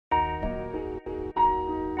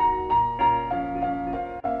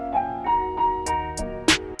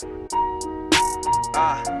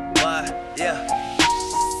What? Yeah.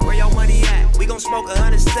 Where your money at? We gon' smoke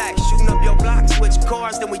 100 stacks. Shooting up your block, switch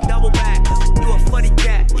cars, then we double back. You a funny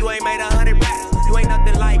cat, you ain't made 100 racks. You ain't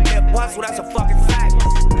nothing like Nipsey, that's a fucking fact.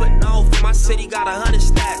 Putting on for my city, got 100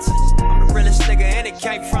 stats. I'm the realest nigga and it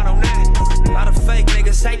can't front on that. A lot of fake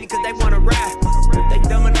niggas hate me cause they wanna rap. If they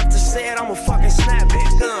dumb enough to say it, I'ma fucking snap.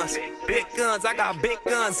 Big guns, I got big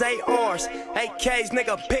guns, ARs, AKs,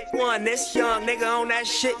 nigga, pick one. This young nigga on that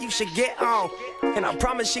shit, you should get on. And I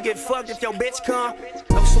promise she get fucked if your bitch come.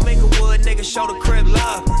 No Flamingo Wood, nigga, show the crib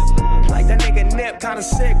love. Like that nigga Nip, kinda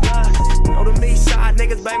sick, love. Know the me side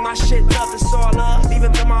niggas bang my shit up, it's all up.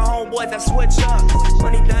 Even to my homeboys that switch up.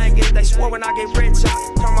 Money dang it, they swore when I get rich,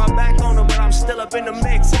 I turn my back on them, but I'm still up in the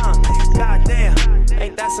mix, Goddamn,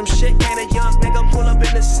 ain't that some shit? Can't a young nigga pull up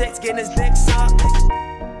in the 6, getting his dick sucked?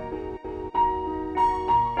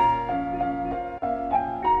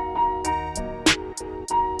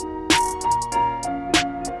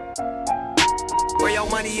 Where your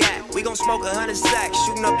money at? We gon' smoke 100 stacks.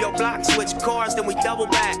 Shooting up your block, switch cars, then we double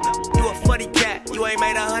back. You a funny cat, you ain't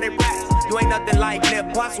made 100 racks. You ain't nothing like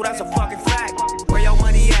Nipsey, that's a fucking fact. Where your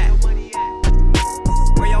money at?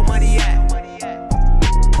 Where your money at?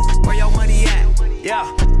 Where your money at? Yeah.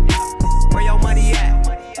 Where your money at?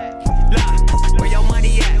 Look, where your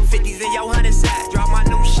money at? 50s in your 100 sacks. Drop my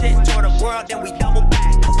new shit, tour the world, then we double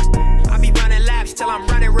back. I be running laps till I'm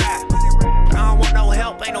running rap. I don't want no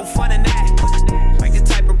help, ain't no fun in that.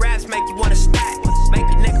 Make you wanna stack, make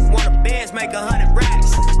a nigga wanna Benz, make 100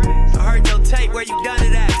 racks. I heard your tape, where you done